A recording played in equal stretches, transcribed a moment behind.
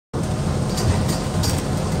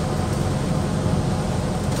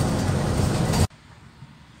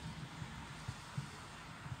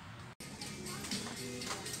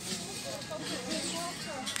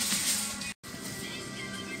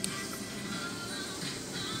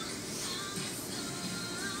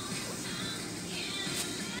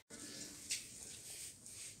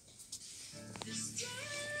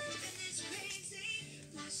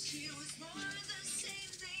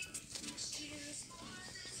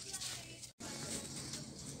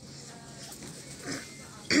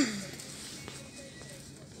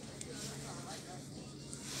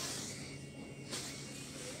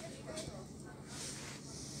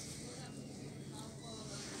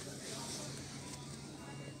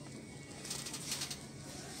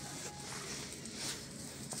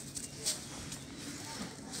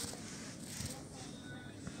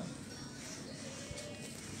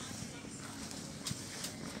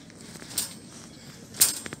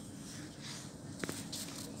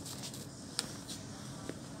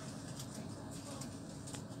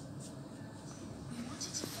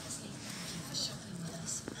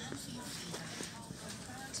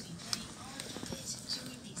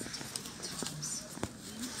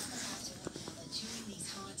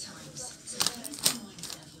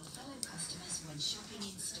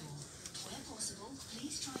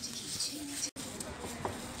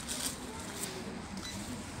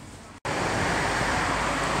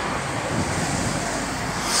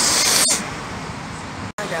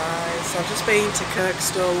I've just been to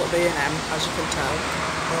Kirkstall B&M, as you can tell.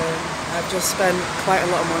 I've just spent quite a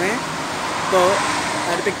lot of money, but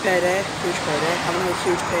I had a big payday, huge payday. I haven't had a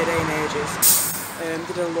huge payday in ages.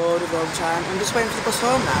 Did a load of overtime. I'm just waiting for the bus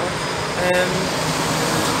home now.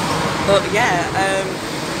 But yeah,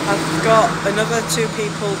 I've got another 2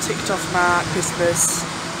 people ticked off my Christmas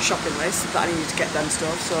shopping list that I needed to get them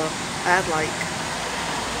stuff. So I had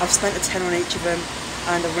I've spent a tenner on each of them,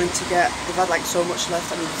 and I'm running to get, they've had so much left,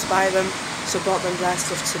 I needed to buy them. So I bought them their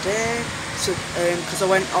stuff today. So because I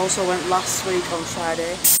also went last week on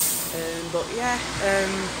Friday. But yeah,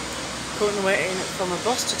 currently waiting for my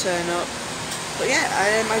boss to turn up. But yeah,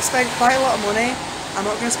 I spent quite a lot of money. I'm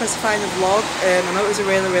not going to specify in the vlog. I know it was a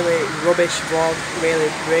really rubbish vlog, really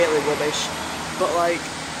rubbish. But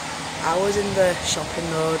I was in the shopping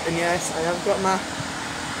mode, and yes, I have got my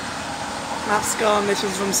mask on. This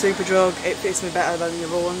was from Superdrug. It fits me better than the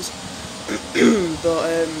other ones. But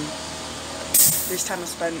this time I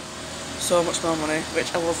spent so much more money, which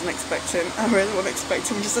I wasn't expecting. I really wasn't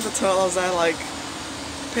expecting. Just at the total, I was there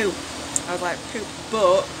poop. I was like, poop.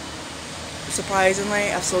 But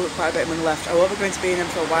surprisingly, I've still got quite a bit of money left. I won't be going to B&M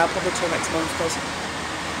for a while, probably till next month, because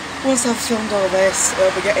once I've filmed all this,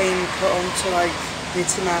 it'll be getting put onto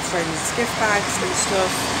into my friends' gift bags and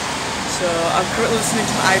stuff. So I'm currently listening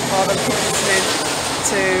to my iPod. I'm currently listening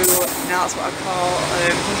to, now that's what I call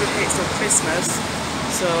 100 Hits of Christmas.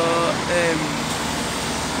 So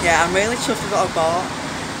yeah, I'm really chuffed with what I bought.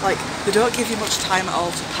 They don't give you much time at all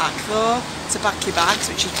to pack though, to pack your bags,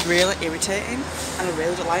 which is really irritating, and I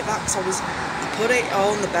really don't like that, because I put it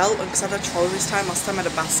all in the belt, and because I had a trolley this time. Last time I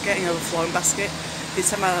had a basket, a flowing basket. This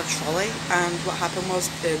time I had a trolley, and what happened was,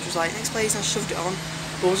 she was like, next please, I shoved it on.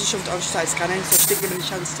 But once I shoved it on, she started scanning, so she didn't give me the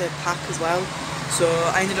chance to pack as well. So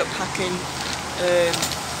I ended up packing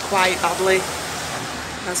quite badly.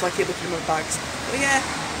 That's why I keep looking at my bags. But yeah,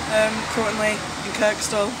 currently in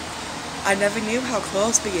Kirkstall. I never knew how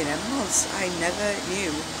close B&M was. I never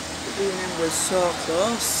knew that B&M was so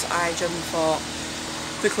close. I generally thought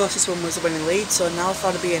the closest one was the one in LEEDS, so now I've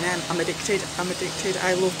found a B&M. I'm addicted.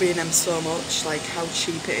 I love B&M so much, how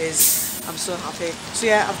cheap it is. I'm so happy. So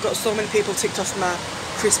yeah, I've got so many people ticked off my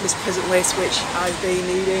Christmas present list, which I've been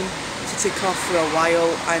needing to tick off for a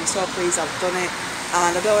while. I'm so pleased I've done it,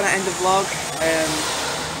 and I don't want to end the vlog.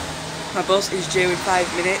 My bus is due in 5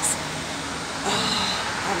 minutes.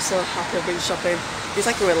 I'm so happy I've been shopping. It's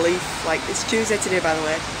like a relief. It's Tuesday today, by the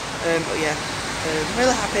way. But yeah,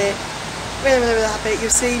 really happy. Really happy.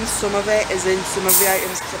 You've seen some of it, as in some of the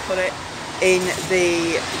items, because I put it in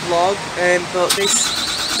the vlog. But this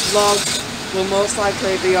vlog will most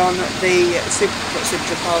likely be on the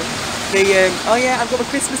oh yeah, I've got my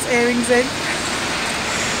Christmas earrings in.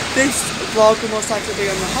 This vlog will most likely be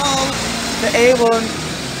on the haul. The A1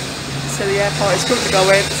 to the airport is currently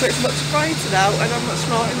going, so it's much brighter now, and I'm much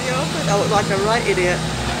more in the open. I look like a right idiot.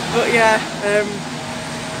 But yeah,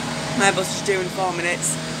 my bus is due in 4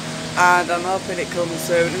 minutes, and I'm hoping it comes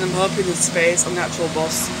soon, and I'm hoping there's space on the actual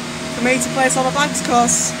bus for me to place all my bags,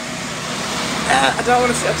 because I don't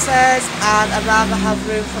want to sit upstairs, and I'd rather have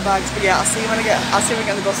room for bags. But yeah, I'll see you when I get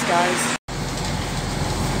on the bus, guys.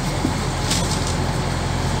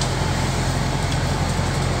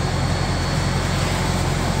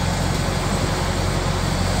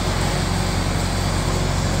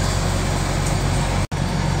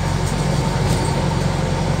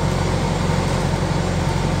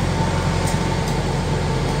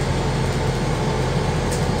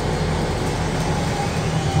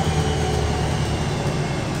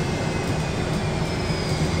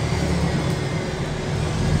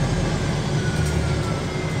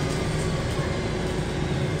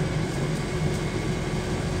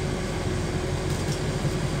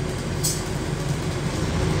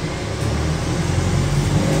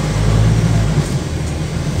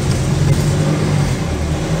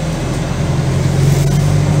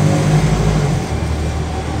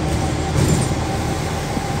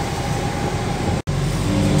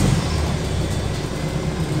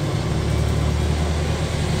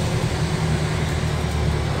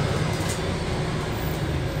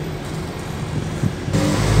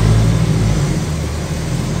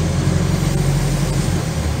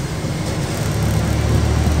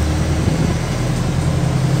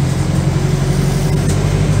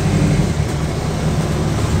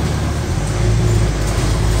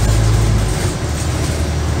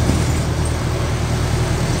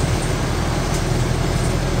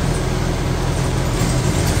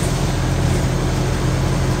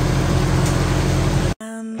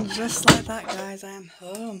 Just like that, guys, I am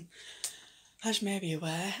home. As you may be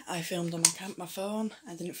aware, I filmed on my phone.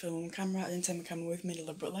 I didn't film on camera. I didn't take my camera with me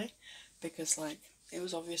deliberately, because like it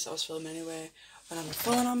was obvious I was filming anyway when I was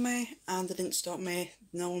falling on me, and they didn't stop me.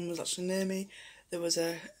 No one was actually near me. There was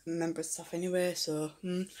a member of staff anyway, so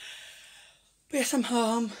but yes, I'm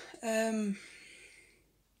home. The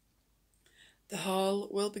haul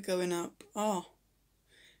will be going up. Oh,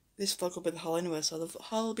 this vlog will be the haul anyway, so the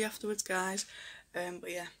haul will be afterwards, guys. But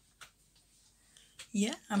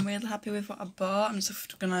yeah, I'm really happy with what I bought. I'm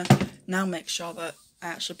just gonna now make sure that I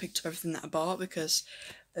actually picked up everything that I bought, because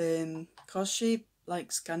she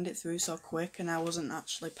like scanned it through so quick and I wasn't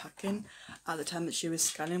actually packing at the time that she was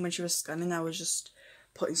scanning. When she was scanning, I was just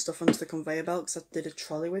putting stuff onto the conveyor belt because I did a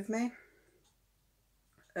trolley with me.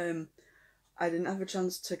 I didn't have a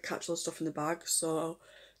chance to catch all the stuff in the bag, so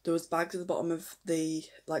there was bags at the bottom of the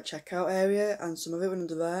like checkout area, and some of it went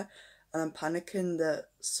under there, and I'm panicking that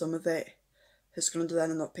some of it has gone under there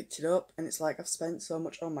and I've not picked it up. And it's like, I've spent so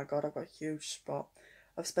much. Oh my god, I've got a huge spot.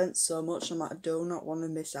 I've spent so much, and I'm like, I do not want to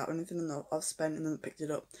miss out on anything that I've spent and then picked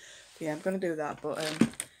it up. But yeah, I'm gonna do that. But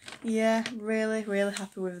yeah, really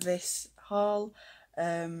happy with this haul.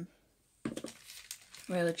 Really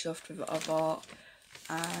chuffed with what I bought,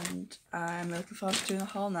 and I'm looking forward to doing the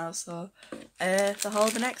haul now. So the haul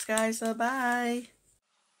will be next, guys. So bye.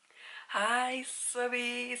 Hi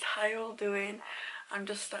subbies, how you all doing? I'm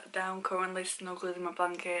just sat down currently snuggled in my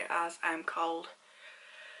blanket as I'm cold.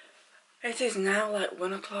 It is now like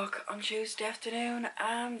 1 o'clock on Tuesday afternoon,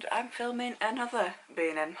 and I'm filming another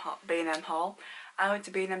B&M haul. I went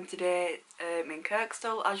to B&M today in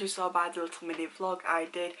Kirkstall, as you saw by the little mini vlog I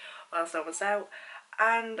did whilst I was out,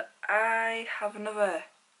 and I have another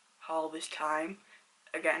haul this time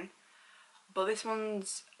again, but this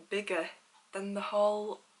one's bigger than the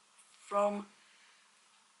haul from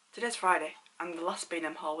today's Friday and the last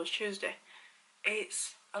B&M haul was Tuesday.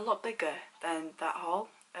 It's a lot bigger than that haul.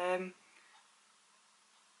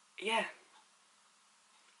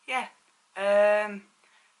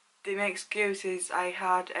 The main excuse is I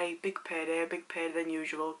had a big payday than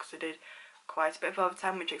usual, because I did quite a bit of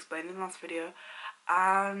overtime, which I explained in the last video,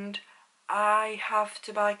 and I have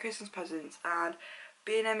to buy Christmas presents, and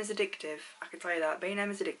B&M is addictive, I can tell you that.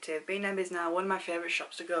 B&M is addictive. B&M is now one of my favourite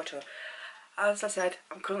shops to go to. As I said,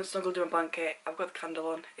 I'm currently snuggled in my blanket, I've got the candle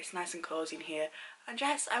on, it's nice and cosy in here, and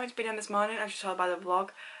yes, I went to B&M this morning, as you saw by the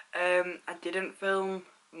vlog. I didn't film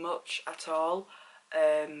much at all,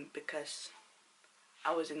 because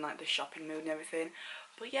I was in like the shopping mood and everything.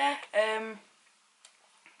 But yeah,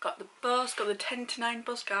 got the bus, got the 10 to 9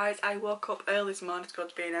 bus, guys. I woke up early this morning to go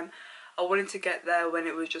to B&M. I wanted to get there when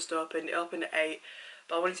it was just opened. It opened at 8,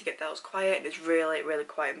 but I wanted to get there. It was quiet, and it's really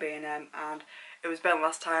quiet in B&M, and it was better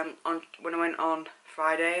last time. When I went on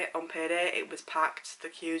Friday, on payday, it was packed. The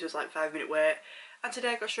queues was like 5-minute wait, and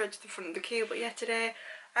today I got straight to the front of the queue. But yeah, today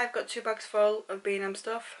I've got 2 bags full of B&M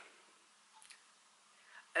stuff.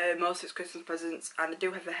 Most of it's Christmas presents, and I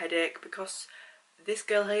do have a headache because this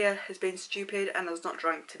girl here has been stupid and has not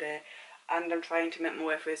drank today, and I'm trying to make my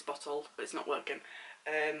way through this bottle, but it's not working.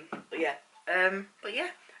 But yeah,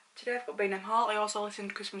 today I've got B&M haul. I also listened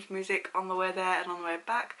to Christmas music on the way there and on the way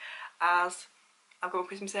back, as I've got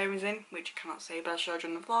Christmas earrings in, which you cannot see, but I'll show you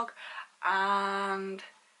in the vlog. And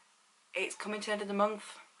it's coming to the end of the month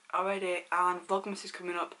already, and Vlogmas is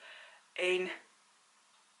coming up in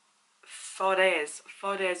 4 days.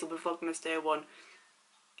 4 days will be Vlogmas day 1.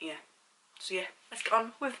 Yeah. So yeah, let's get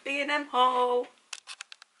on with B&M haul.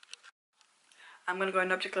 I'm going to go in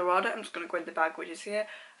no particular order. I'm just going to go in the bag which is here.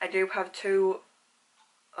 I do have 2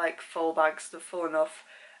 like full bags, they're full enough,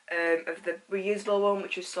 of the reusable one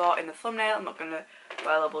which you saw in the thumbnail. I'm not going to,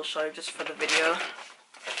 well, I will show you just for the video.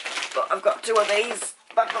 But I've got 2 of these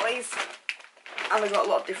bag boys, and I've got a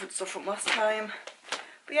lot of different stuff from last time.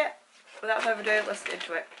 But yeah, without further ado, let's get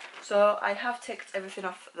into it. So I have ticked everything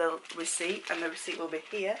off the receipt, and the receipt will be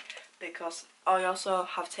here, because I also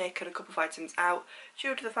have taken a couple of items out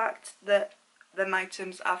due to the fact that them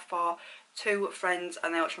items are for 2 friends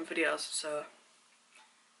and they watch my videos, so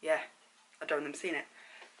yeah, I don't want them seeing it.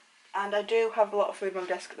 And I do have a lot of food on my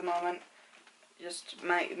desk at the moment, just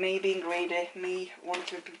me being greedy, me wanting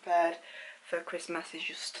to be prepared for Christmas. Is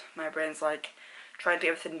just, my brain's like trying to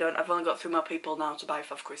get everything done. I've only got 3 more people now to buy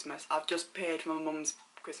for Christmas. I've just paid for my mum's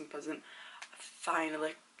Christmas present.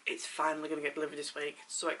 It's finally going to get delivered this week.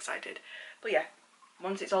 So excited. But yeah,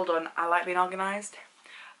 once it's all done, I like being organised,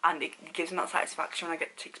 and it gives me that satisfaction when I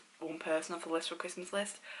get to tick 1 person off the list for Christmas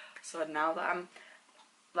list. So now that I'm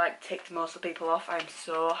like ticked most of the people off, I'm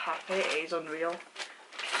so happy. It is unreal.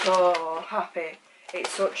 So happy.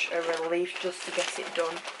 It's such a relief just to get it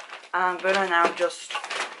done. I'm gonna now just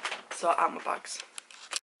sort out my bags.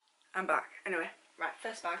 I'm back. Anyway, right,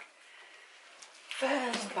 first bag.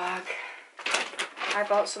 I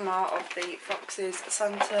bought some more of the Fox's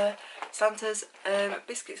Santa's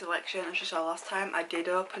biscuit selection. As you saw last time, I did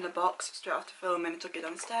open the box straight after filming and took it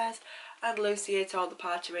downstairs. And Lucy ate all the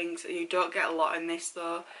party rings. You don't get a lot in this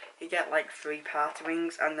though. You get like 3 party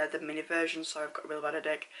rings, and they're the mini version, so I've got a really bad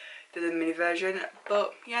headache. They're the mini version,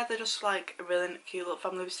 but yeah, they're just like a really cute little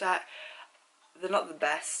family set. They're not the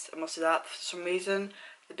best, I must say that. For some reason,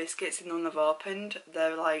 the biscuits in the one I've opened,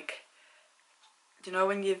 they're like, do you know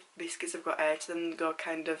when your biscuits have got air to them, they go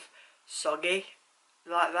kind of soggy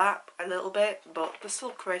like that a little bit, but they're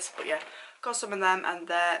still crisp. But yeah, got some of them, and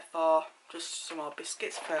they're for just some more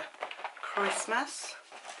biscuits for Christmas.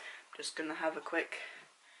 Just gonna have a quick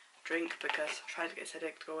drink because I'm trying to get this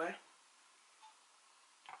headache to go away.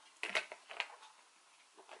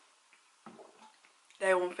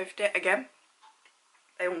 They're $1.50 again.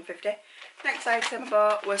 They're $1.50. Next item I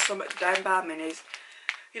bought was some Dime Bar Minis.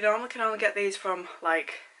 You normally can only get these from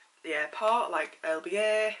like the airport, like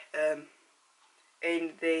LBA,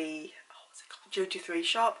 in the duty free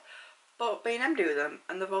shop. But B&M do them,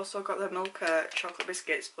 and they've also got the Milka chocolate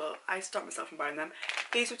biscuits, but I stopped myself from buying them.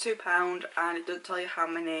 These were £2, and it doesn't tell you how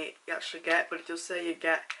many you actually get, but it does say you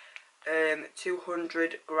get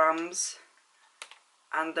 200 grams,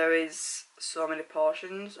 and there is so many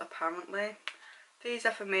portions apparently. These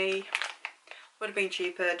are for me. Would have been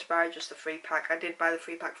cheaper to buy just the 3-pack. I did buy the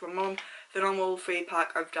 3-pack for my mum. The normal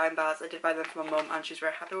 3-pack of Dime Bars, I did buy them for my mum, and she's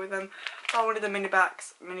very happy with them. I wanted the mini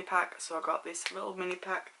pack, so I got this little mini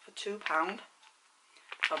pack for £2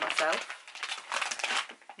 for myself.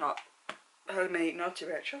 Not me, naughty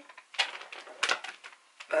Rachel.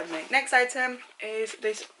 Pardon me. Next item is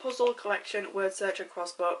this puzzle collection word search and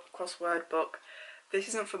crossword book. This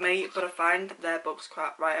isn't for me, but I find their books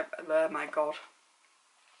quite right up there. My God,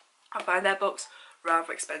 I find their books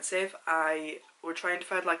rather expensive. I were trying to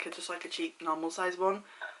find like just like a cheap normal size one,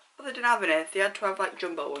 but they didn't have any. They had to have like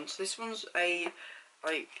jumbo ones. This one's a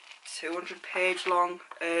like 200-page long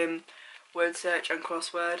word search and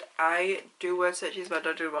crossword. I do word searches, but I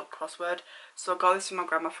don't do crossword. So I got this from my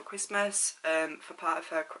grandma for Christmas, for part of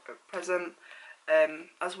her present.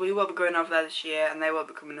 As we will be going over there this year, and they will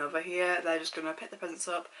be coming over here. They're just gonna pick the presents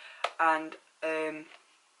up, and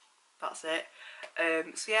that's it.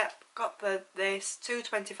 So yeah, got this.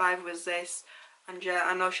 $2.25 was this, and yeah,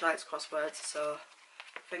 I know she likes crosswords, so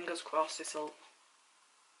fingers crossed this will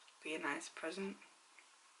be a nice present.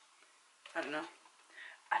 I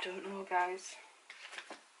don't know guys.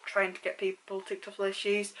 Trying to get people ticked off their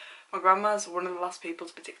shoes. My grandma's one of the last people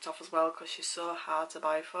to be ticked off as well, because she's so hard to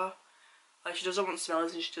buy for. Like, she doesn't want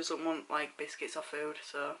smells, and she doesn't want like biscuits or food,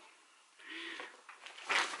 so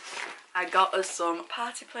I got us some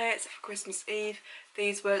party plates for Christmas Eve.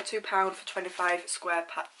 These were £2 for 25 square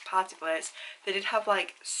party plates. They did have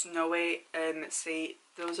like snowy see.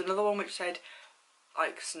 There was another one which said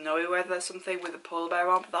like snowy weather or something with a polar bear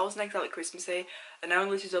on, but that wasn't exactly Christmassy. And now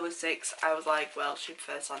Lizzie's only 6, I was like, well, she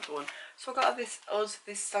prefers Santa one. So I got this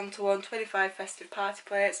Santa one, 25 festive party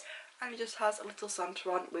plates, and it just has a little Santa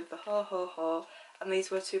on with the ho ho ho. And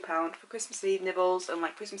these were £2 for Christmas Eve nibbles and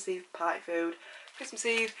like Christmas Eve party food. Christmas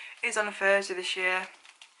Eve is on a Thursday this year.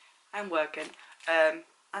 I'm working. And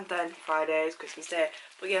then Friday is Christmas Day.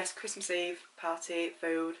 But yes, Christmas Eve party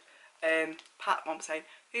food. What I'm saying.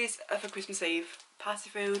 These are for Christmas Eve party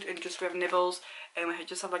food, and just we have nibbles, and we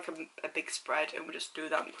just have like a big spread, and we just do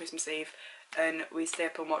that on Christmas Eve, and we stay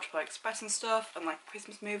up and watch like Express and stuff, and like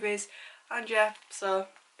Christmas movies, and yeah, so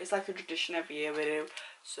it's like a tradition every year we do.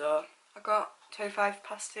 So I got 25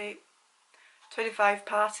 party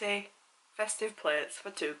festive plates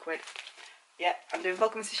for £2. Yeah, I'm doing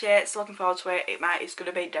Vlogmas this year, so looking forward to it. It's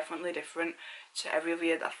going to be definitely different to every other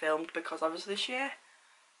year that I filmed, because obviously this year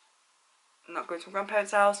I'm not going to my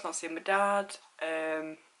grandparents' house, not seeing my dad.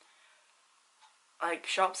 Like,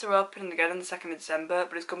 shops are open again on the 2nd of December,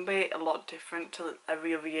 but it's going to be a lot different to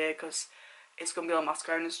every other year, because it's going to be all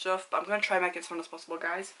masquerade and stuff. But I'm going to try and make it as fun as possible,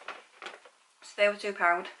 guys. So they were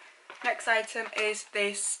 £2. Next item is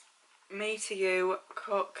this Me to You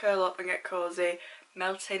Curl Up and Get Cozy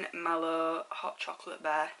Melting Mallow Hot Chocolate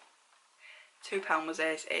Bear. £2 was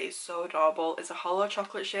this. It is so adorable. It's a hollow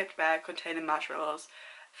chocolate shaped bear containing marshmallows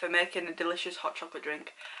for making a delicious hot chocolate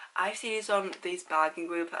drink. I see these on these bargain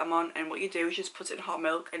group that I'm on, and what you do is just put it in hot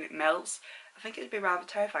milk and it melts. I think it'd be rather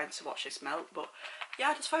terrifying to watch this melt, but yeah,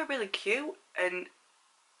 I just find it really cute, and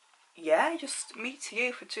yeah, just Me to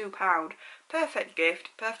You for £2. Perfect gift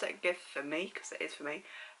for me, because it is for me.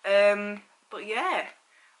 But yeah,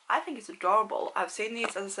 I think it's adorable. I've seen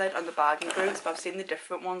these, as I said, on the bargain groups, but I've seen the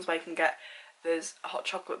different ones where you can get, there's hot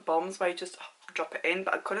chocolate bombs where you just drop it in,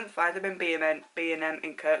 but I couldn't find them in B&M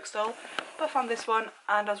in Kirkstall. But I found this one,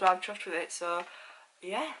 and I was rather chuffed with it, so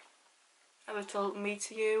yeah, a little me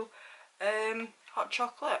to you hot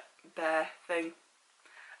chocolate bear thing.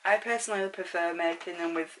 I personally prefer making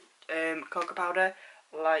them with cocoa powder,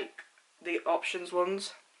 like the Options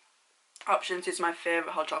ones. Options is my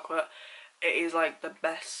favourite hot chocolate. It is like the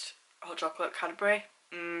best hot chocolate. Cadbury.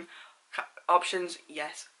 Options,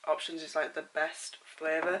 yes. Options is like the best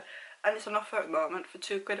flavour. And it's on offer at the moment for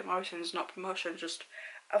 £2 at Morrison's, not promotion, just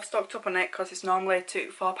I've stocked up on it because it's normally £4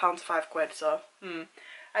 to £5, so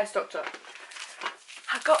I stocked up.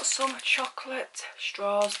 I got some chocolate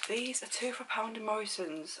straws. These are £2 for £1 in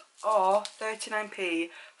Morrison's or 39p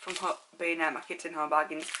from B&M. I keep saying Home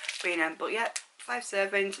Bargains, B&M, but yeah, 5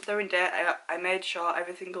 servings. They're in date. I made sure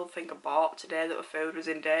every single thing I bought today that the food was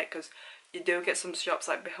in date, because you do get some shops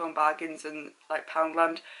like Home Bargains and like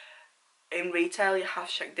Poundland. In retail, you have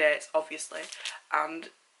to check dates, obviously, and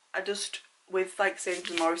I just, with like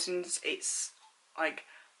Sainsbury's and Morrison's, it's like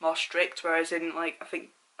more strict, whereas in like I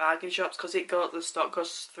think bargain shops, because the stock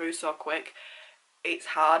goes through so quick, it's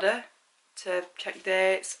harder to check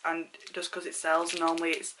dates, and just because it sells,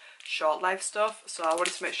 normally it's short life stuff, so I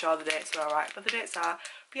wanted to make sure the dates are alright, but the dates are.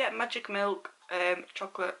 But yeah, Magic Milk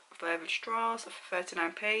chocolate flavoured straws for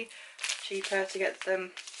 39p, cheaper to get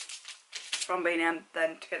them from B&M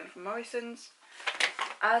than to get them from Morrison's.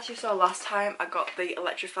 As you saw last time, I got the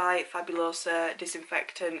Electrify Fabulosa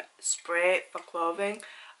disinfectant spray for clothing.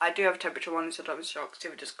 I do have a temperature warning, so don't be shocked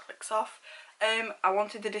if it just clicks off. I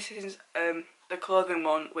wanted the clothing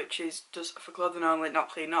one, which is just for clothing only, not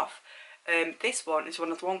clean off. This one is one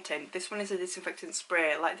I was wanting. This one is a disinfectant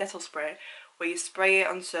spray, like Dettol spray, where you spray it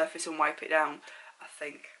on the surface and wipe it down. I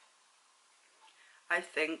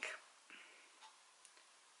think.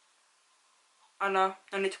 Oh no,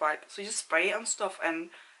 no need to wipe. So you just spray it on stuff and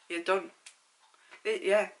you're done.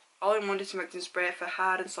 Yeah, all-in-one disinfectant spray for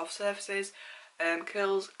hard and soft surfaces.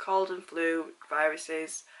 Kills cold and flu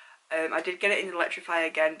viruses. I did get it in Electrify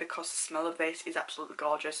again because the smell of this is absolutely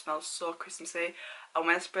gorgeous. It smells so Christmassy. And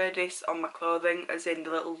when I sprayed this on my clothing, as in the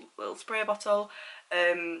little spray bottle,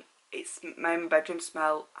 it's made my bedroom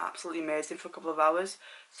smell absolutely amazing for a couple of hours.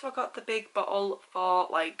 So I got the big bottle for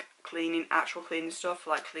like cleaning, actual cleaning stuff,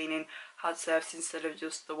 like cleaning hard surfaces instead of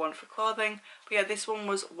just the one for clothing. But yeah, this one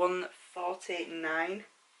was £1.49.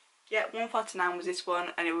 Yeah, £1.49 was this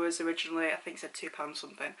one, and it was originally, I think it said £2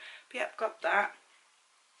 something. But yeah, I've got that.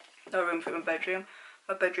 No room for it in my bedroom.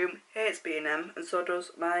 My bedroom hates B&M, and so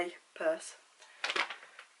does my purse.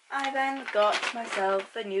 I then got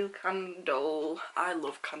myself the new candle. I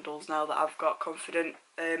love candles now that I've got confident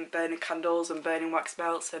burning candles and burning wax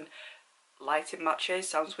melts and lighting matches.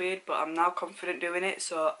 Sounds weird, but I'm now confident doing it,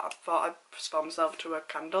 so I thought I'd transform myself to a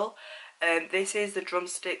candle. This is the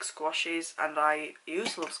drumstick squashes, and I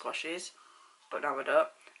used to love squashes, but now I don't,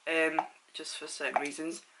 just for certain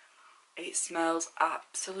reasons. It smells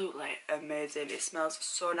absolutely amazing. It smells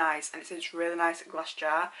so nice, and it's in this really nice glass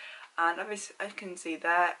jar. And as you can see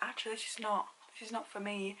there, actually this is not for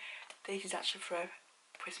me. This is actually for a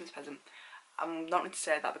Christmas present. I'm not going to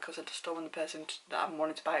say that because I just don't want the person that I'm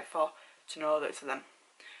wanting to buy it for to know that it's for them.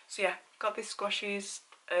 So yeah, got this squashes,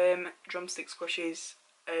 drumstick squashes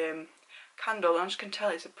candle, and as you can tell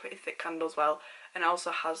it's a pretty thick candle as well, and it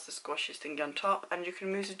also has the squashes thing on top, and you can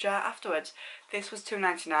remove the jar afterwards. This was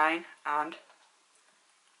 £2.99, and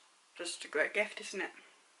just a great gift, isn't it?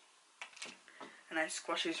 A nice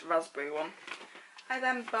squashes raspberry one. I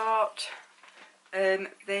then bought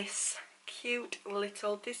this cute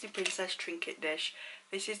little Disney princess trinket dish.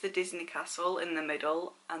 This is the Disney castle in the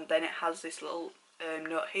middle, and then it has this little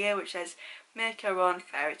note here which says make your own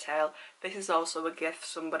fairy tale. This is also a gift for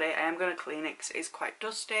somebody. I am going to clean it because it is quite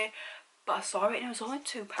dusty, but I saw it and it was only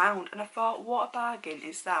 £2, and I thought, what a bargain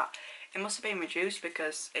is that? It must have been reduced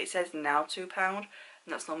because it says now £2, and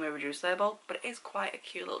that's normally a reduced label, but it is quite a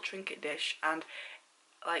cute little trinket dish, and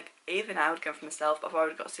like even I would go for myself, but I've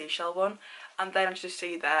already got a seashell one. And then as you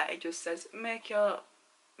see there, it just says make your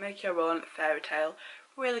own fairy tale.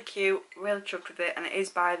 Really cute, really chuffed with it, and it is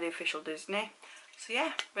by the official Disney. So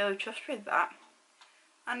yeah, really chuffed with that.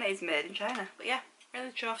 And it is made in China. But yeah,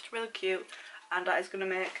 really chuffed, really cute, and that is going to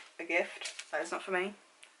make a gift. That is not for me.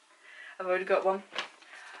 I've already got one.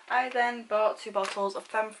 I then bought 2 bottles of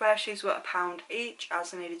Femme Fresh. These were £1 each,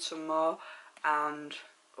 as I needed some more. And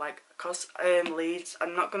like, cause LEEDS,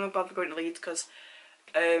 I'm not going to bother going to LEEDS because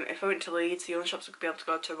if I went to LEEDS, the only shops I could be able to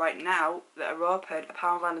go to right now that are open are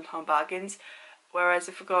Poundland and Home Bargains. Whereas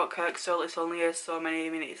if I go at Kirkstall, it's only so many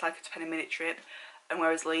minutes, it's like a 20-minute trip. And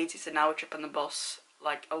whereas LEEDS, it's an hour trip on the bus,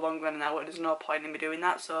 like a longer than an hour. There's no point in me doing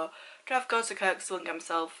that, so I'd rather go to Kirkstall and get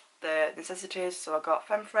myself the necessities. So I got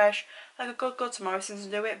Femme Fresh. Like I could go to Morrison's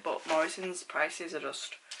and do it, but Morrison's prices are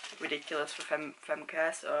just ridiculous for femme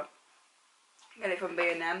care, so get it from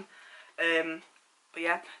B&M. But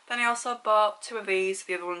yeah, then I also bought 2 of these,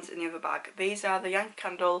 the other ones in the other bag. These are the Yankee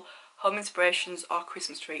Candle Home Inspirations or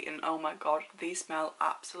Christmas Tree, and oh my god, these smell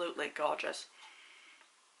absolutely gorgeous.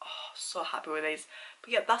 Oh, so happy with these.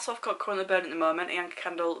 But yeah, that's what I've got currently burning at the moment, a Yankee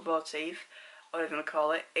Candle votive, whatever you want to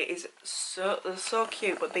call it. It is they're so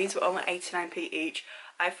cute, but these were only 89p each.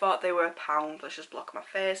 I thought they were £1. Let's just block my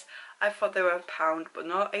face. I thought they were £1, but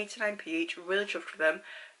no, 89p each. Really chuffed with them.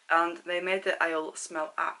 And they made the aisle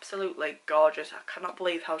smell absolutely gorgeous. I cannot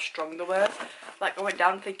believe how strong they were. Like, I went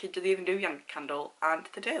down thinking, do they even do Yankee Candle? And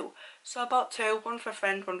they do. So I bought 2, one for a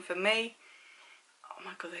friend, one for me. Oh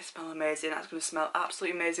my god, they smell amazing. That's going to smell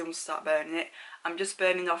absolutely amazing once I start burning it. I'm just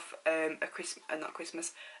burning off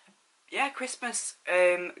Christmas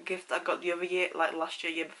gift I got the other year, like last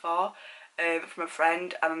year before, from a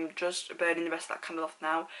friend, and I'm just burning the rest of that candle off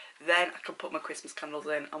now. Then I can put my Christmas candles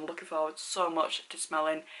in. I'm looking forward so much to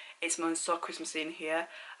smelling. It's smelling so Christmassy in here.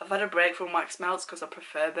 I've had a break from wax melts because I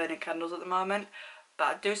prefer burning candles at the moment, but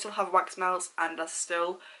I do still have wax melts and I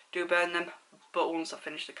still do burn them, but once I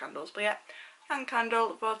finish the candles. But yeah, Yankee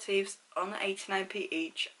Candle votives on 89p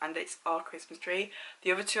each, and it's our Christmas tree.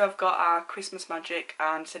 The other 2 I've got are Christmas Magic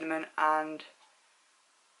and Cinnamon and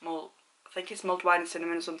I think it's mulled wine and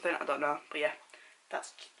cinnamon or something, I don't know, but yeah,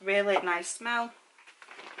 that's really nice smell.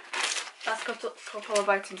 Last couple of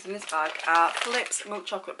items in this bag are Phillips milk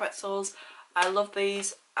chocolate pretzels. I love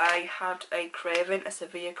these. I had a craving, a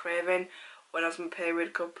severe craving, when I was on my period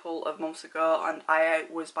a couple of months ago, and I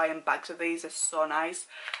was buying bags of these. They're so nice.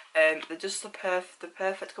 They're just the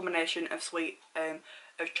perfect combination of sweet,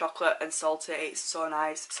 of chocolate and salty. It's so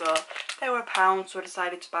nice. So they were £1, so I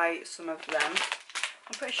decided to buy some of them.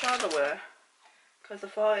 I'm pretty sure they were, because I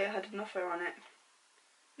thought it had an offer on it.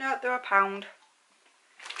 No, they're £1.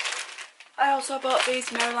 I also bought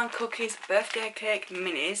these Maryland Cookies birthday cake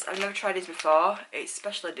minis. I've never tried these before. It's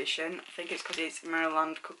special edition. I think it's because it's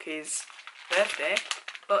Maryland Cookies birthday.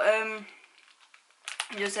 But it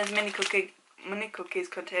just says mini cookies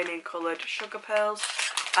containing coloured sugar pearls,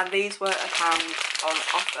 and these were £1 on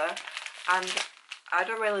offer. And I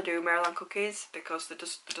don't really do Maryland cookies because they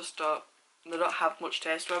don't have much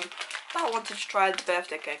taste to them. But I wanted to try the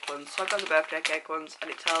birthday cake ones, so I got the birthday cake ones, and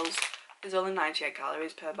it tells there's only 98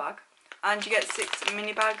 calories per bag, and you get 6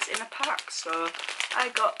 mini bags in a pack. So I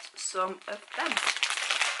got some of them.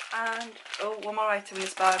 And oh, one more item in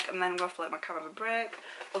this bag, and then I'm going to have to let my camera have a break,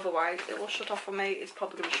 otherwise it will shut off for me. It's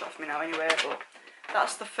probably going to shut off for me now anyway, but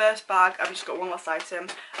that's the first bag. I've just got one last item,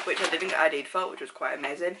 which I didn't get ID'd for, which was quite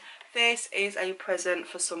amazing. This is a present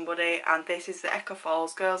for somebody, and this is the Echo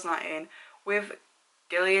Falls Girls Night In with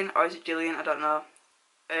Gillian, or is it Gillian, I don't know,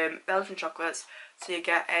 Belgian chocolates. So you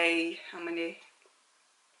get how many?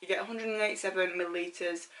 You get 187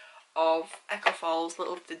 millilitres of Echo Falls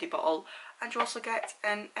little diddy bottle, and you also get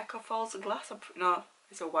an Echo Falls glass. No,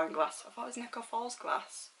 it's a wine glass. I thought it was an Echo Falls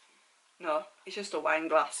glass. No, it's just a wine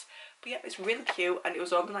glass. But yeah, it's really cute, and it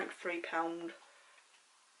was only like £3.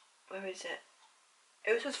 Where is it?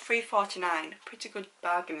 It was just £3.49. Pretty good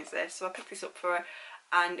bargain is this. So I picked this up for her,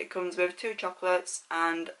 and it comes with 2 chocolates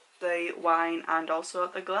and the wine and also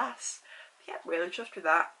the glass. But yeah, really chuffed with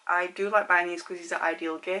that. I do like buying these because these are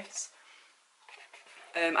ideal gifts.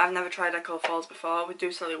 I've never tried Echo Falls before. We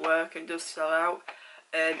do sell it at work and it does sell out.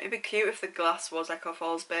 It'd be cute if the glass was Echo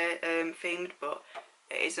Falls themed, but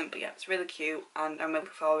it isn't. But yeah, it's really cute, and I'm looking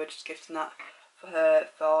forward to gifting that for her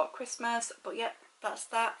for Christmas. But yeah, that's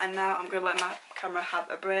that, and now I'm going to let my camera have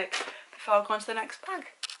a break before I go on to the next bag.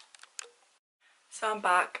 So I'm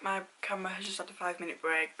back. My camera has just had a 5-minute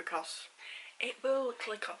break because it will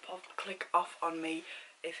click off on me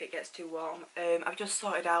if it gets too warm. I've just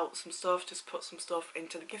sorted out some stuff, just put some stuff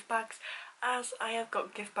into the gift bags, as I have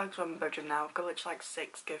got gift bags from my bedroom now. I've got literally like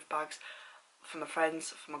 6 gift bags for my friends,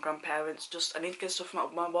 for my grandparents. Just I need to get stuff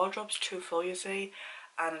from my wardrobe's too full, you see,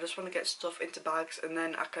 and I just want to get stuff into bags, and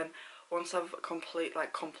then I can, once I've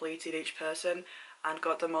completed each person and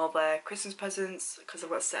got them all their Christmas presents, because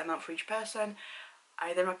I've got a set amount for each person,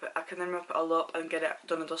 I can then wrap it all up and get it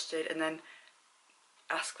done and dusted, and then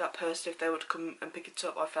ask that person if they would come and pick it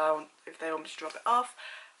up, or if they want me to drop it off,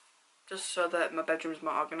 just so that my bedroom's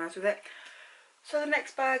more organised with it. So the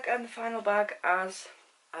next bag and the final bag, as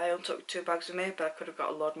I only took 2 bags with me, but I could have got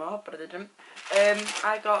a lot more, but I didn't.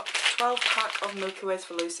 I got 12 pack of Milky Ways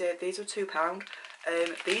for Lucy. These were £2.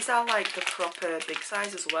 These are like the proper big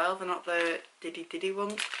size as well. They're not the diddy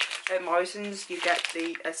ones. At Morrison's you get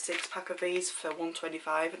a 6-pack of these for £1.25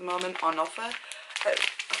 at the moment on offer. At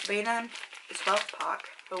B&M, the 12 pack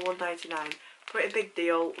for £1.99. Pretty big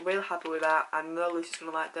deal, really happy with that. I know Lucy's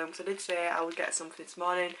going to like them because I did say I would get something this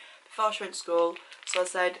morning before she went to school. So I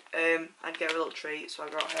said I'd get her a little treat, so I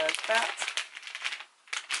got her that.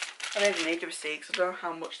 I don't even need the receipt because I don't know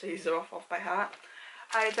how much these are off by heart.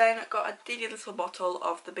 I then got a teeny little bottle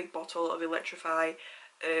of the big bottle of Electrify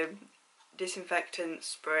disinfectant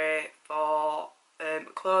spray for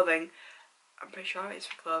clothing. I'm pretty sure it's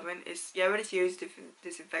for clothing. It's, yeah, ready to use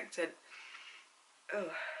disinfectant.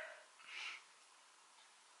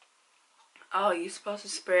 Oh, you're supposed to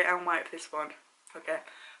spray and wipe this one. Okay.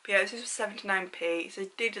 But yeah, this is for 79p. It's a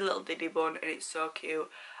little diddy bun and it's so cute.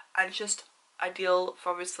 And it's just ideal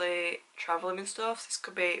for obviously travelling and stuff. So this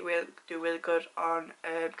could be do really good on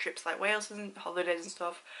trips like Wales and holidays and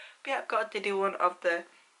stuff. But yeah, I've got a diddy one of the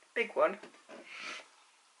big one.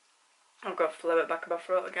 I've got a flare back of my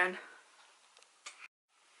throat again.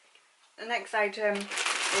 The next item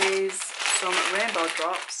is some rainbow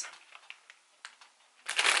drops.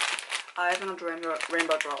 I haven't had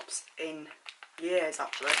rainbow drops in years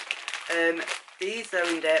actually. These are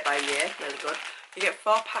in date by year, really good. You get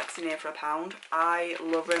 4 packs in here for £1. I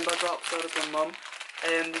love rainbow drops, so does my mum.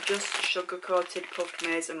 They're just sugar coated puffed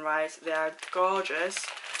maize and rice. They are gorgeous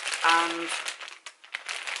and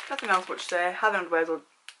nothing else much to say. Haven't had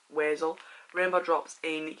Wazel rainbow drops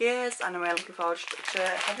in years and I'm really looking forward to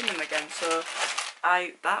having them again. So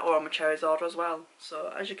that were on my cherries order as well.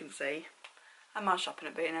 So as you can see, I'm now shopping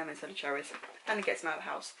at B&M instead of cherries, and it gets me out of the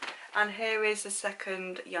house. And here is the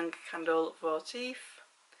second Yankee Candle Votive.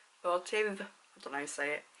 I don't know how you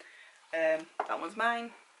say it. That one's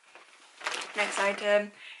mine. Next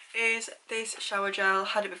item is this shower gel.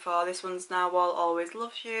 Had it before. This one's Narwhal Always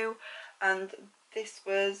Loves You, and this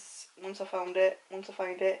was once I find it.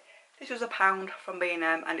 This was £1 from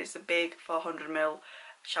B&M, and it's a big 400ml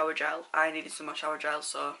shower gel. I needed some more shower gel,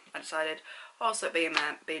 so I decided also at B&M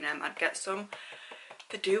I'd get some.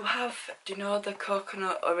 They do have, do you know the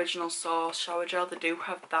coconut original sauce shower gel? They do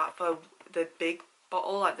have that for the big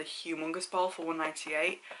bottle, like the humongous bottle for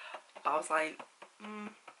 £1.98. But I was like,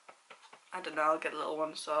 I don't know, I'll get a little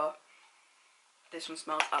one. So this one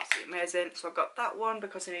smells absolutely amazing. So I got that one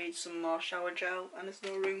because I need some more shower gel and there's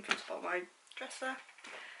no room for it to put on my dresser.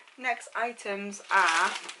 Next items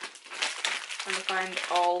are, I'm going to find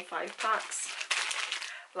all 5 packs.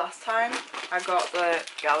 Last time I got the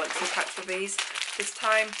Galaxy packs of these. This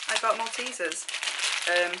time I got Maltesers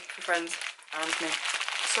for friends and me.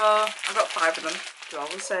 So I got 5 of them. They're all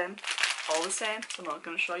the same. So I'm not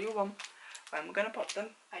going to show you one. Where I'm going to put them,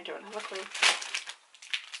 I don't have a clue.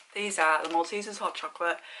 These are the Maltesers hot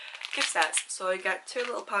chocolate gift sets. So you get 2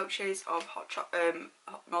 little pouches of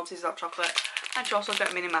Maltesers hot chocolate, and you also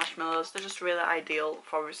get mini marshmallows. They're just really ideal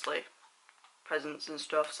for obviously presents and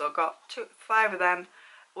stuff. So I got 5 of them.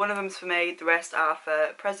 One of them's for me, the rest are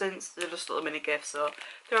for presents. They're just little mini gifts, so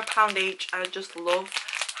they're £1 each, and I just love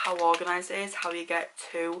how organised it is. How you get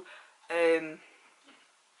 2, I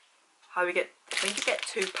think you get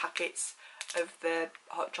 2 packets of the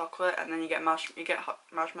hot chocolate, and then you get hot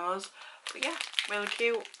marshmallows. But yeah, really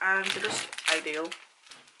cute, and they're just ideal.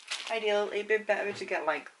 It'd be better to get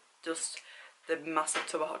like just the massive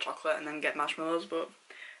tub of hot chocolate and then get marshmallows, but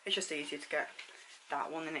it's just easier to get that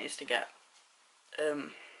one than it is to get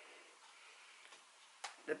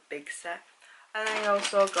the big set. And then I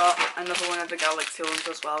also got another one of the Galaxy ones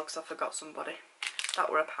as well because I forgot somebody.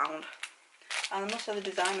 That were £1. And I must say the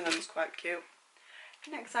design of them is quite cute.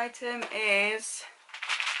 Next item is,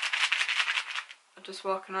 I'm just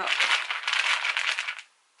walking up.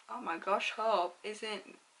 Oh my gosh, Hope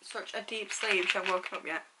isn't such a deep sleep. She hasn't woken up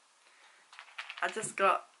yet. I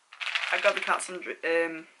got the cats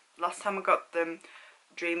on, last time I got them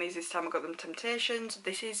Dreamies, this time I got them Temptations.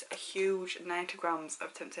 This is a huge 90 grams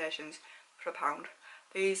of Temptations for £1.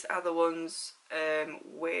 These are the ones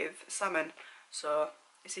with salmon, so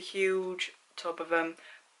it's a huge tub of them.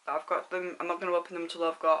 I've got them, I'm not going to open them until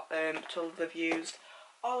I've got, till they've used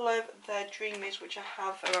all of their Dreamies, which I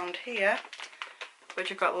have around here,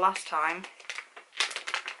 which I got last time.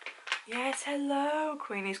 Yes, hello,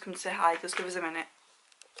 Queenie's come to say hi, just give us a minute.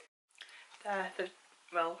 There,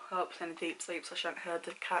 well, Hope's in a deep sleep, so she hasn't heard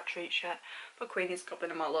the cat treats yet, but Queenie's gobbling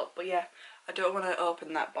them all up. But yeah, I don't want to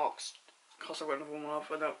open that box because I'm going to run one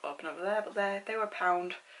over and open over there, but they were £1,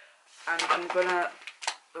 and I'm gonna,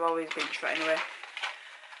 they've always been short anyway.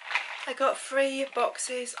 I got 3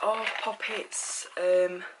 boxes of Poppets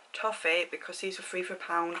toffee because these were 3 for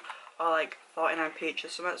 £1 or like 49p each or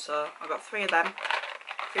something, so I got 3 of them,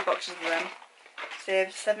 3 boxes of them,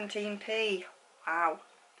 saved 17p, wow.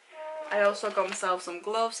 I also got myself some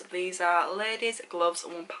gloves. These are LEEDS gloves,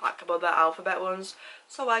 1 pack, but they're alphabet ones.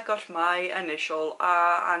 So I got my initial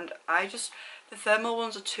and the thermal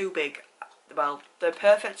ones are too big. Well, they're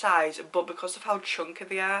perfect size, but because of how chunky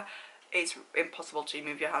they are, it's impossible to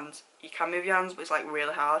move your hands. You can move your hands, but it's like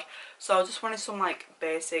really hard. So I just wanted some like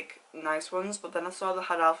basic nice ones, but then I saw they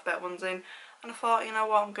had alphabet ones in, and I thought, you know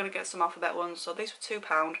what, I'm going to get some alphabet ones. So these were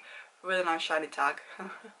 £2, really nice shiny tag.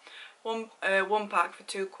 one pack for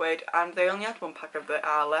 £2, and they only had 1 pack of the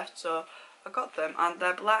R left, so I got them, and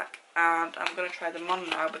they're black, and I'm going to try them on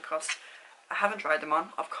now because I haven't tried them on.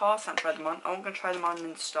 Of course I haven't tried them on. I'm going to try them on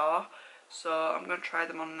in the store, so I'm going to try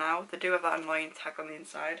them on now. They do have that annoying tag on the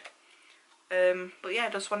inside. But yeah, I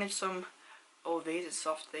just wanted some, oh these are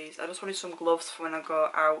soft these, I just wanted some gloves for when I go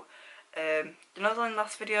out. You know, in the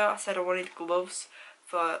last video I said I wanted gloves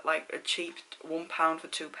for like a cheap £1 for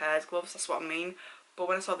 2 pairs gloves, that's what I mean. But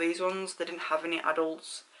when I saw these ones, they didn't have any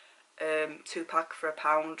adults 2 pack for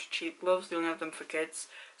 £1 cheap gloves, they only have them for kids.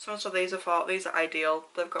 So when I saw these I thought these are ideal,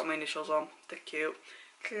 they've got my initials on, they're cute.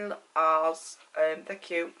 Little R's, they're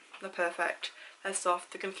cute, they're perfect, they're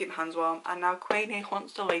soft, they're going to keep my hands warm. And now Queenie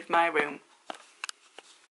wants to leave my room.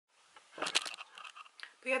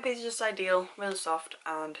 But yeah, these are just ideal, really soft,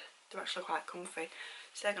 and they're actually quite comfy.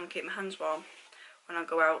 So they're going to keep my hands warm when I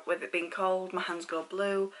go out. With it being cold, my hands go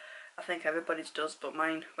blue. I think everybody's does, but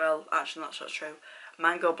mine, well, actually that's not true.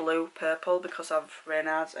 Mine go blue, purple because of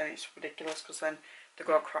Reynards, and it's ridiculous because then they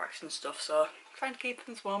got cracks and stuff. So I'm trying to keep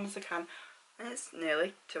them as warm as I can. And it's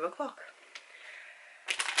nearly 2 o'clock.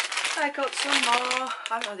 I got some more. I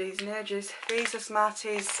haven't had these in ages. These are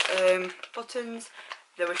Smarties buttons.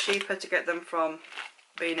 They were cheaper to get them from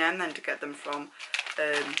B&M than to get them from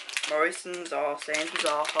Morrison's or Sainsbury's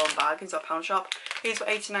or Home Bargains or Pound Shop. These were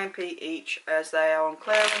 89p each as they are on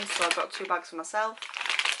clearance, so I got 2 bags for myself.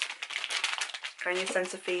 Can you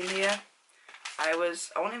sense a theme here? I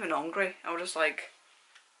wasn't even hungry. I was just like,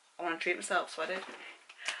 I want to treat myself, so I did.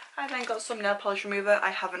 I then got some nail polish remover. I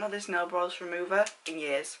haven't had this nail polish remover in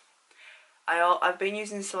years. I've been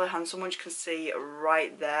using the Silly Hand someone, you can see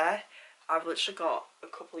right there. I've literally got a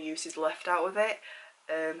couple of uses left out with it.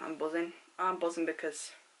 I'm buzzing. I'm buzzing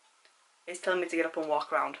because it's telling me to get up and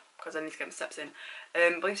walk around because I need to get my steps in.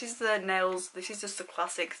 But this is the nails. This is just the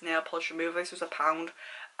classic nail polish remover. This was £1.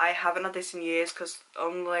 I haven't had this in years because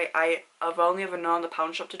I've only ever known the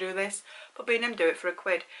Pound Shop to do this, but B&M do it for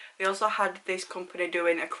 £1. They also had this company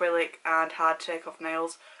doing acrylic and hard take off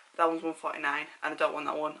nails. That one's £1.49 and I don't want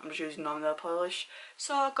that one. I'm just using normal nail polish.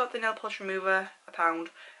 So I got the nail polish remover, £1.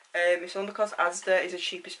 It's only because Asda is the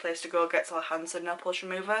cheapest place to go get Silly Hands nail polish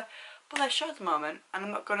remover, but they're shut at the moment and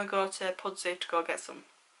I'm not going to go to Pudsey to go get some.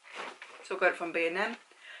 So I got it from B&M.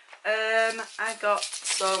 I got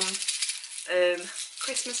some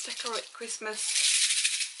Christmas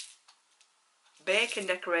baking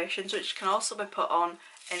decorations, which can also be put on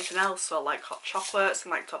anything else, so like hot chocolates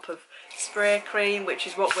and like top of spray cream, which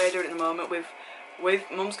is what we're doing at the moment. With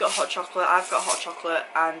Mum's got hot chocolate, I've got hot chocolate,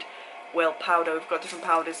 and Will powder. We've got different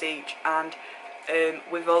powders each, and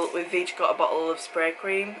we've each got a bottle of spray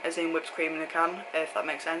cream, as in whipped cream in a can, if that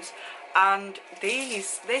makes sense. And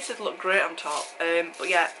these would look great on top. But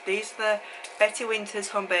yeah, these are the Betty Winter's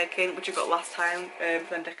home baking, which I got last time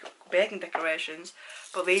for baking decorations.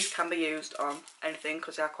 But these can be used on anything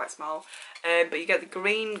because they are quite small. But you get the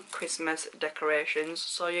green Christmas decorations,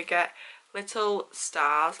 so you get little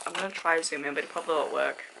stars. I'm going to try to zoom in, but it probably won't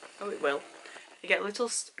work. Oh, it will. You get little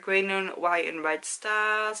green and white and red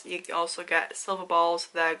stars. You also get silver balls.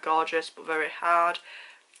 They're gorgeous but very hard.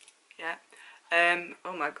 Yeah.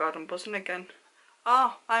 Oh my god, I'm buzzing again.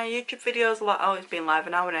 Oh, my YouTube video's it's been live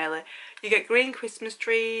an hour nearly. You get green Christmas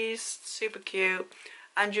trees, super cute.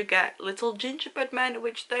 And you get little gingerbread men,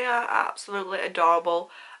 which they are absolutely adorable.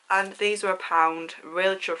 And these are £1.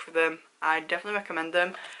 Really chuffed with them. I definitely recommend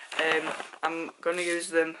them. I'm going to use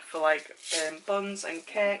them for like buns and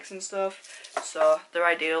cakes and stuff, so they're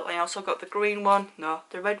ideal. I also got the green one, no,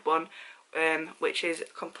 the red one, which is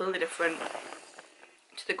completely different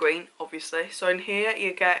to the green, obviously. So in here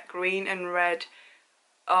you get green and red.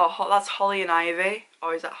 Oh, that's holly and ivy,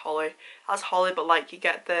 or is that holly? That's holly, but like you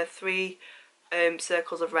get the 3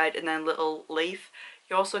 circles of red and then little leaf.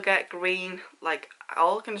 You also get green, like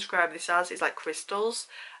all I can describe this as is like crystals,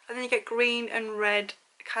 and then you get green and red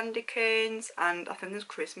candy canes, and I think there's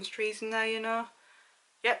Christmas trees in there, you know.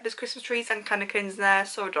 Yep, there's Christmas trees and candy canes in there,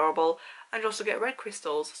 so adorable. And you also get red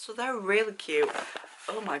crystals, so they're really cute.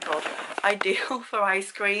 Oh my god, ideal for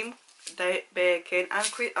ice cream, baking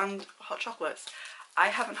and hot chocolates. I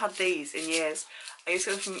haven't had these in years. I used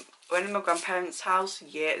to go from when in my grandparents' house,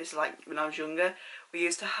 this is like when I was younger, We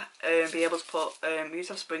used to be able to put, we used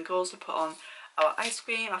to have sprinkles to put on our ice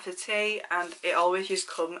cream after tea, and it always used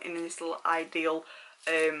to come in this little ideal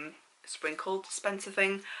sprinkle dispenser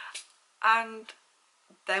thing. And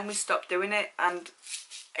then we stopped doing it, and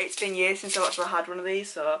it's been years since I've actually had one of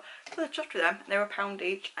these, so I'm really chuffed with them. They were £1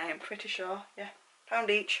 each, I am pretty sure. Yeah, £1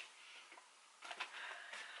 each.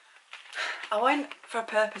 I went for a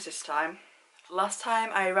purpose this time. Last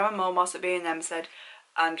time I ran my mum whilst at B&M said,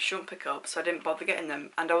 and she wouldn't pick up, so I didn't bother getting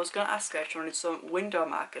them. And I was going to ask her if she wanted some window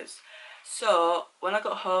markers. So when I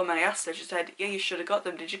got home and I asked her, she said, yeah, you should have got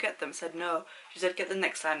them. Did you get them? I said, no. She said, get them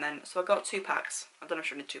next time then. So I got 2 packs. I don't know if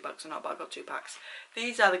she wanted 2 packs or not, but I got 2 packs.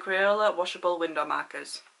 These are the Crayola washable window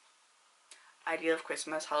markers. Ideal of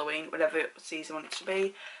Christmas, Halloween, whatever season you want it to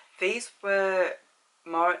be. These were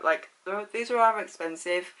more, like, these were rather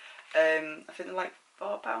expensive. I think they're like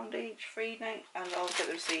 £4 each, £3.90, and I'll get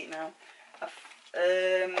the receipt now.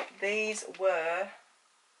 These were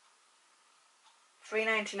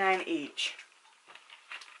 £3.99 each.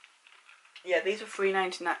 Yeah, these were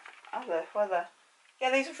 £3.99. Are they? Where are they?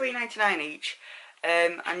 Yeah, these are £3.99 each.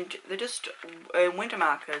 And they're just window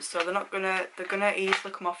markers, so they're gonna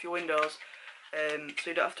easily come off your windows. So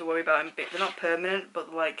you don't have to worry about them. They're not permanent, but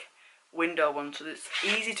they're like window ones, so it's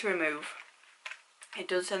easy to remove. It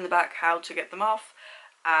does say in the back how to get them off,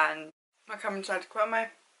 and my camera decided to quit on me,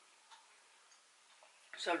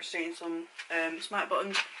 so I'm just seeing some smart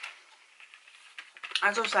buttons.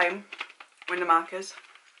 As I was saying, window markers.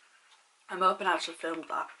 I'm hoping I actually filmed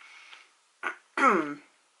that.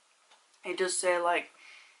 It does say like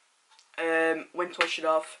when to wash it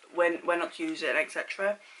off, when not to use it,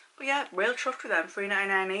 etc. But yeah, real chuffed with them.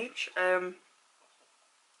 £3.99 each.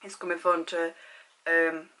 It's gonna be fun to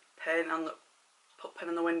put pen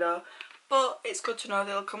on the window, but it's good to know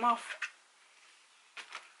they'll come off.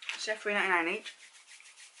 So yeah, £3.99 each.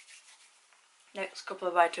 Next couple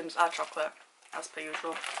of items are chocolate, as per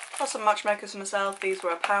usual. Got some matchmakers for myself. These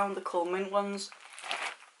were £1, the cool mint ones.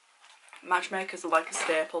 Matchmakers are like a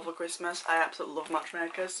staple for Christmas. I absolutely love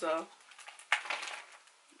matchmakers, so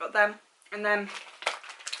got them. And then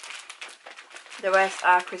the rest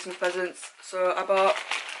are Christmas presents. So I bought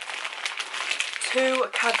 2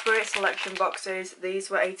 Cadbury selection boxes. These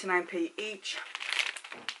were 89p each.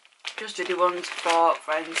 Just diddy ones for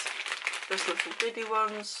friends. Just little diddy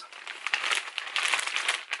ones.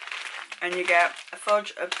 And you get a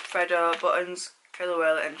fudge, a Freddo, buttons, Killer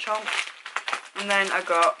Whale and Chomp. And then I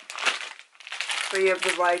got 3 of the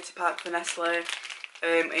variety pack for Nestle,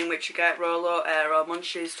 in which you get Rolo, Aero,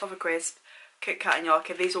 Munchies, Toffee Crisp, Kit Kat and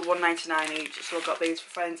Yorkie. These were £1.99 each, so I got these for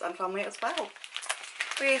friends and family as well.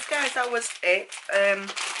 But yes guys, that was it.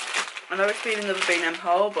 I know it's been another B&M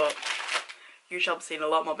haul, but you shall be seeing a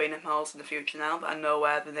lot more B&M hauls in the future now that I know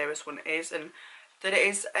where the nearest one is, and that it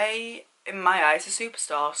is in my eyes, a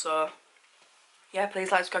superstar. So yeah,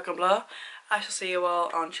 please like, subscribe and below. I shall see you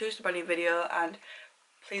all on Tuesday for a new video, and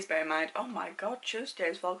please bear in mind, oh my god, Tuesday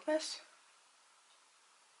is Vlogmas.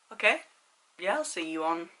 Okay, yeah, I'll see you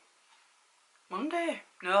on Monday.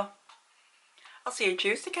 No, I'll see you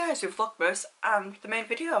Tuesday guys with Vlogmas and the main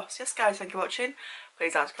video. So yes guys, thank you for watching.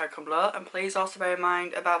 Please like, subscribe, comment below, and please also bear in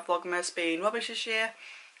mind about Vlogmas being rubbish this year,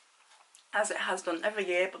 as it has done every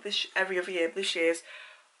year, but every other year, but this year's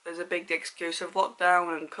there's a big excuse of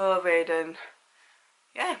lockdown and COVID and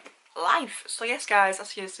yeah, life. So yes guys, I'll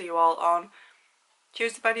see you all on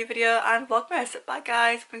Tuesday for a new video and Vlogmas. Bye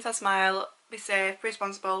guys, Princess Smile, be safe, be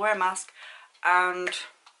responsible, wear a mask and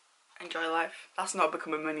enjoy life. That's not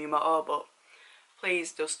becoming my new motto, but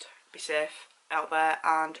please just be safe out there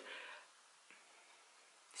and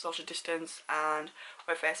social distance and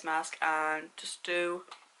wear a face mask and just do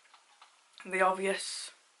the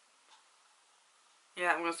obvious.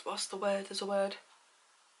 Yeah, what's the word? There's a word,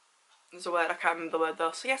 I can't remember the word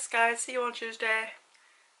though. So yes guys, see you on Tuesday.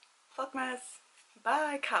 Vlogmas.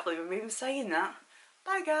 Bye. Can't believe I'm even saying that.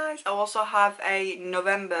 Bye guys. I'll also have a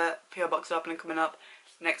November PO box opening coming up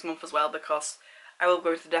next month as well, because I will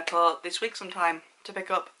go to the depot this week sometime to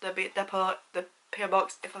pick up the PO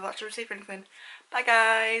box if I've actually received anything. Bye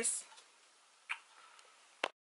guys.